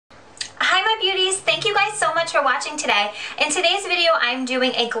thank you guys so much for watching today. In today's video, I'm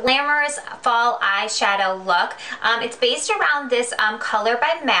doing a glamorous fall eyeshadow look. It's based around this color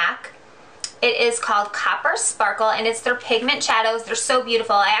by MAC. It is called Copper Sparkle, and it's their pigment shadows. They're so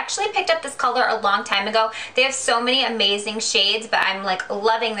beautiful. I actually picked up this color a long time ago. They have so many amazing shades, but I'm like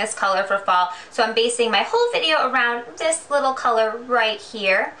loving this color for fall. So I'm basing my whole video around this little color right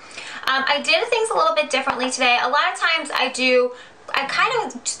here. I did things a little bit differently today. A lot of times I kind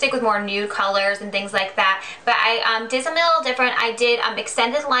of stick with more nude colors and things like that, but I did something a little different. I did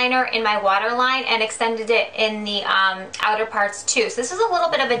extended liner in my waterline and extended it in the outer parts too. So this is a little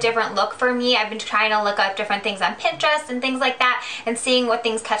bit of a different look for me. I've been trying to look up different things on Pinterest and things like that and seeing what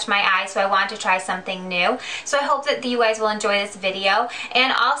things catch my eye, so I wanted to try something new. So I hope that you guys will enjoy this video.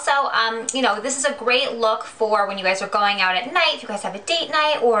 And also, you know, this is a great look for when you guys are going out at night, if you guys have a date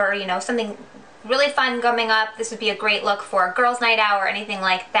night or, you know, something really fun coming up. This would be a great look for a girls' night out or anything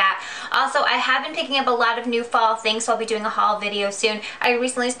like that. Also, I have been picking up a lot of new fall things, so I'll be doing a haul video soon. I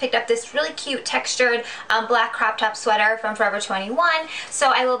recently just picked up this really cute textured black crop top sweater from Forever 21,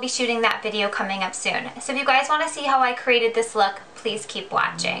 so I will be shooting that video coming up soon. So if you guys want to see how I created this look, please keep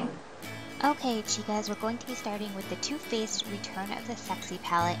watching. Okay, chicas, we're going to be starting with the Too Faced Return of the Sexy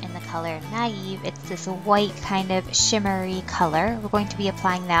palette in the color Naive. It's this white kind of shimmery color. We're going to be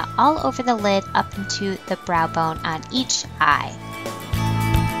applying that all over the lid up into the brow bone on each eye.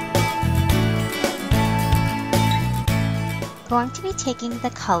 Going to be taking the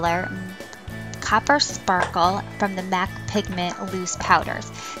color Copper Sparkle from the MAC Pigment Loose Powders.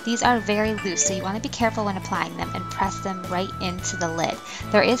 These are very loose, so you want to be careful when applying them and press them right into the lid.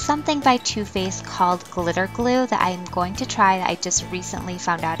 There is something by Too Faced called glitter glue that I'm going to try that I just recently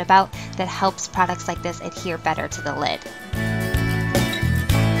found out about that helps products like this adhere better to the lid.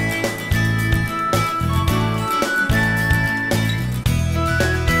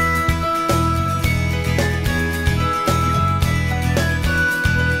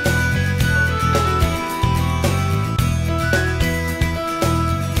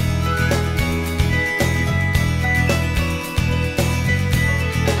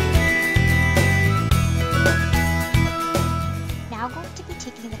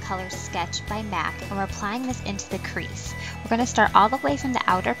 Sketch by MAC, and we're applying this into the crease. We're going to start all the way from the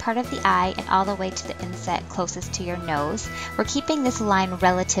outer part of the eye and all the way to the inset closest to your nose. We're keeping this line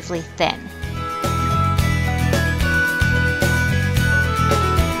relatively thin.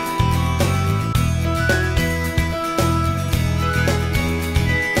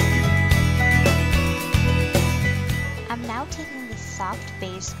 Soft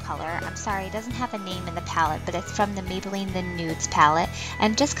beige color. I'm sorry, it doesn't have a name in the palette, but it's from the Maybelline The Nudes palette,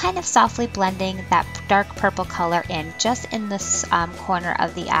 and just kind of softly blending that dark purple color in just in this corner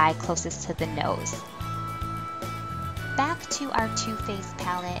of the eye closest to the nose. Back to our Too Faced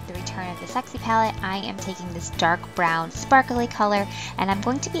palette, the Return of the Sexy palette, I am taking this dark brown sparkly color, and I'm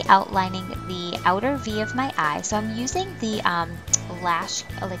going to be outlining the outer V of my eye. So I'm using the lash,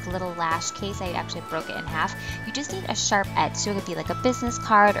 like little lash case. I actually broke it in half. You just need a sharp edge, so it could be like a business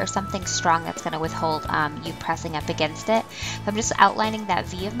card or something strong that's going to withhold you pressing up against it. So I'm just outlining that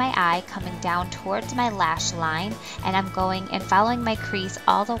V of my eye, coming down towards my lash line, and I'm going and following my crease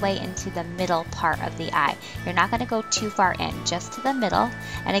all the way into the middle part of the eye. You're not going to go too far in, just to the middle.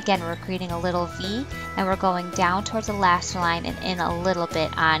 And again, we're creating a little V, and we're going down towards the lash line and in a little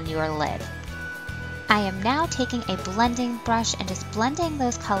bit on your lid. I am now taking a blending brush and just blending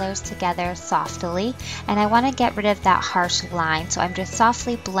those colors together softly, and I want to get rid of that harsh line, so I'm just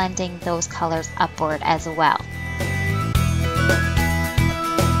softly blending those colors upward as well.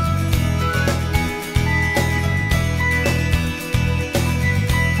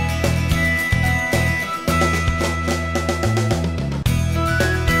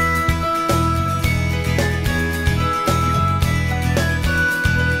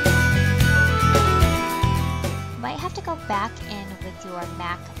 Back in with your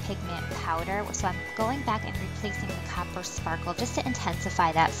MAC pigment powder, so I'm going back and replacing the Copper Sparkle just to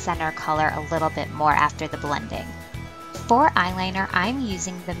intensify that center color a little bit more after the blending. For eyeliner, I'm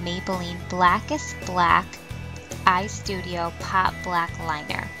using the Maybelline Blackest Black Eye Studio Pop Black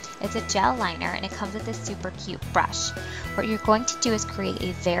Liner. It's a gel liner, and it comes with this super cute brush. What you're going to do is create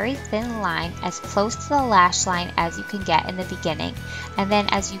a very thin line as close to the lash line as you can get in the beginning, and then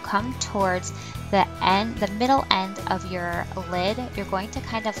as you come towards the middle end of your lid, you're going to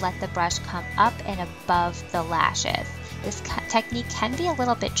kind of let the brush come up and above the lashes. This technique can be a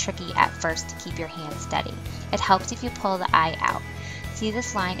little bit tricky at first to keep your hand steady. It helps if you pull the eye out. See,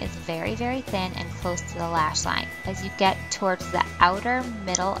 this line is very, very thin and close to the lash line. As you get towards the outer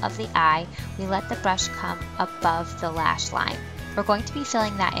middle of the eye, we let the brush come above the lash line. We're going to be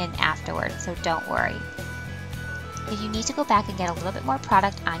filling that in afterwards, so don't worry. If you need to go back and get a little bit more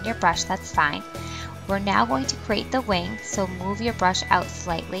product on your brush, that's fine. We're now going to create the wing, so move your brush out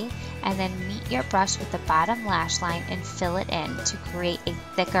slightly and then meet your brush with the bottom lash line and fill it in to create a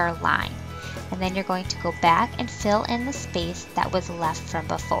thicker line. And then you're going to go back and fill in the space that was left from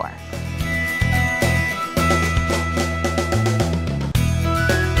before.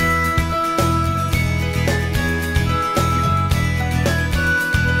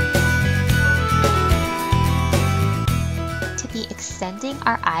 Extending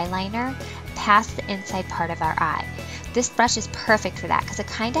our eyeliner past the inside part of our eye. This brush is perfect for that because it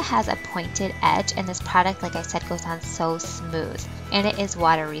kind of has a pointed edge, and this product, like I said, goes on so smooth, and it is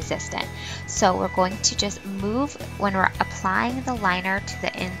water resistant. So we're going to just move, when we're applying the liner to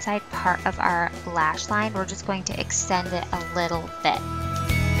the inside part of our lash line, we're just going to extend it a little bit.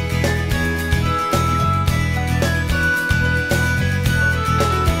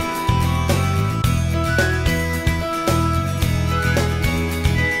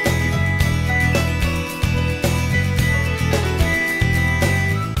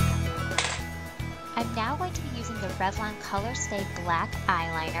 Revlon Color Stay Black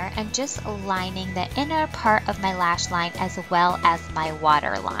eyeliner and just lining the inner part of my lash line as well as my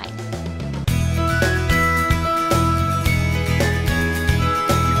waterline.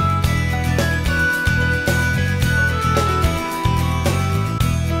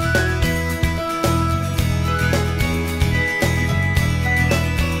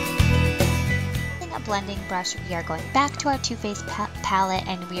 Blending brush, we are going back to our Too Faced palette,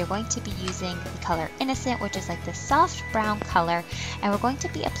 and we are going to be using the color Innocent, which is like the soft brown color, and we're going to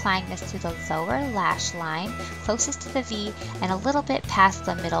be applying this to the lower lash line closest to the V and a little bit past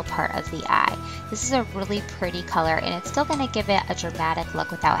the middle part of the eye. This is a really pretty color, and it's still going to give it a dramatic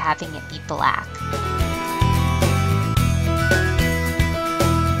look without having it be black.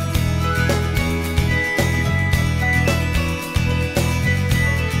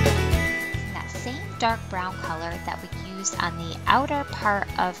 Dark brown color that we used on the outer part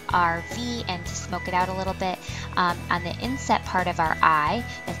of our V and to smoke it out a little bit on the inset part of our eye.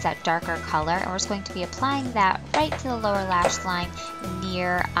 It's that darker color, and we're just going to be applying that right to the lower lash line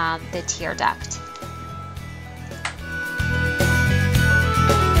near the tear duct.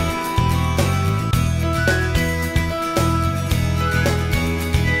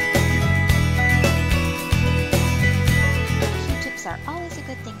 Q-tips are always a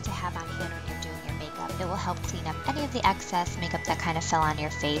good thing to have on hand when you're doing your makeup. It will help clean up any of the excess makeup that kind of fell on your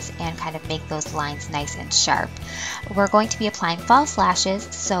face and kind of make those lines nice and sharp. We're going to be applying false lashes,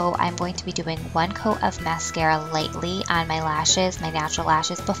 so I'm going to be doing one coat of mascara lightly on my lashes, my natural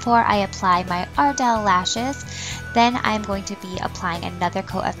lashes, before I apply my Ardell lashes. Then I'm going to be applying another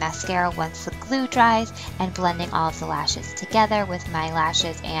coat of mascara once the glue dries and blending all of the lashes together with my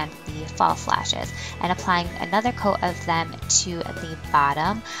lashes and the false lashes and applying another coat of them to the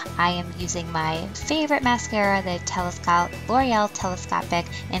bottom. I am using my favorite mascara, the L'Oreal Telescopic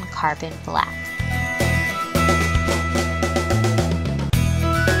in Carbon Black.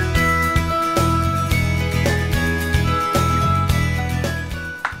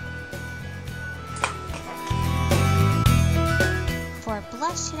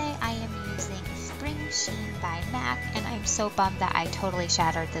 Today I am using Spring Sheen by MAC, and I'm so bummed that I totally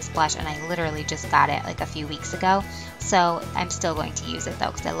shattered this blush, and I literally just got it like a few weeks ago. So I'm still going to use it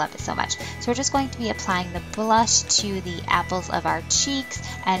though because I love it so much. So we're just going to be applying the blush to the apples of our cheeks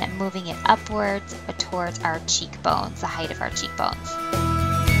and moving it upwards towards our cheekbones, the height of our cheekbones.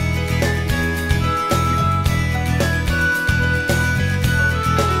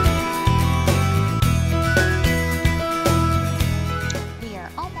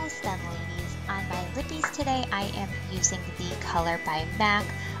 Today I am using the color by MAC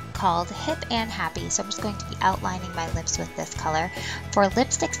called Hip and Happy, so I'm just going to be outlining my lips with this color. For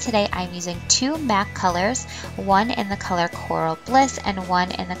lipsticks today I'm using two MAC colors, one in the color Coral Bliss and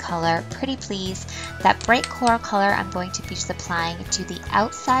one in the color Pretty Please. That bright coral color I'm going to be just applying to the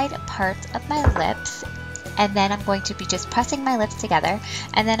outside parts of my lips, and then I'm going to be just pressing my lips together,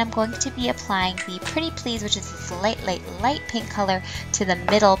 and then I'm going to be applying the Pretty Please, which is this light pink color, to the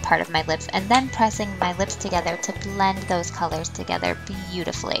middle part of my lips, and then pressing my lips together to blend those colors together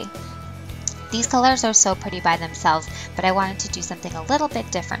beautifully. These colors are so pretty by themselves, but I wanted to do something a little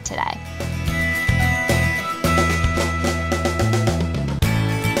bit different today.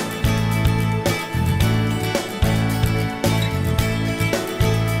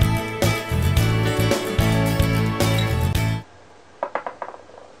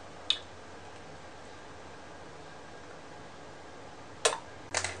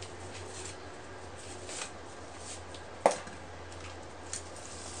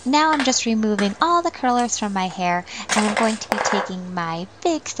 Now I'm just removing all the curlers from my hair, and I'm going to be taking my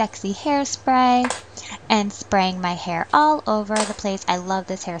big sexy hairspray and spraying my hair all over the place. I love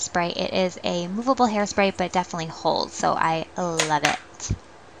this hairspray. It is a movable hairspray, but definitely holds, so I love it.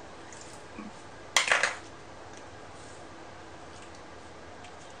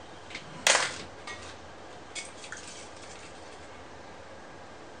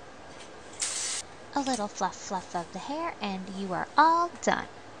 A little fluff of the hair, and you are all done.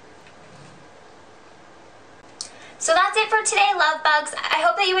 So that's it for today, love bugs. I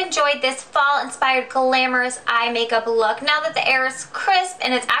hope that you enjoyed this fall-inspired glamorous eye makeup look. Now that the air is crisp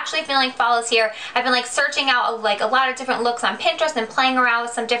and it's actually feeling like fall is here, I've been like searching out like a lot of different looks on Pinterest and playing around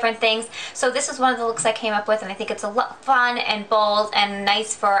with some different things. So this is one of the looks I came up with, and I think it's a lot fun and bold and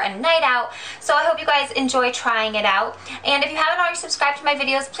nice for a night out. So I hope you guys enjoy trying it out. And if you haven't already subscribed to my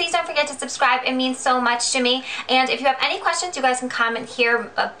videos, please don't forget to subscribe. It means so much to me. And if you have any questions, you guys can comment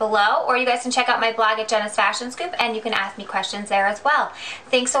here below, or you guys can check out my blog at Jenna's Fashion Scoop, and you can ask me questions there as well.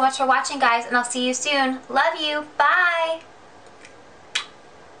 Thanks so much for watching, guys, and I'll see you soon. Love you. Bye.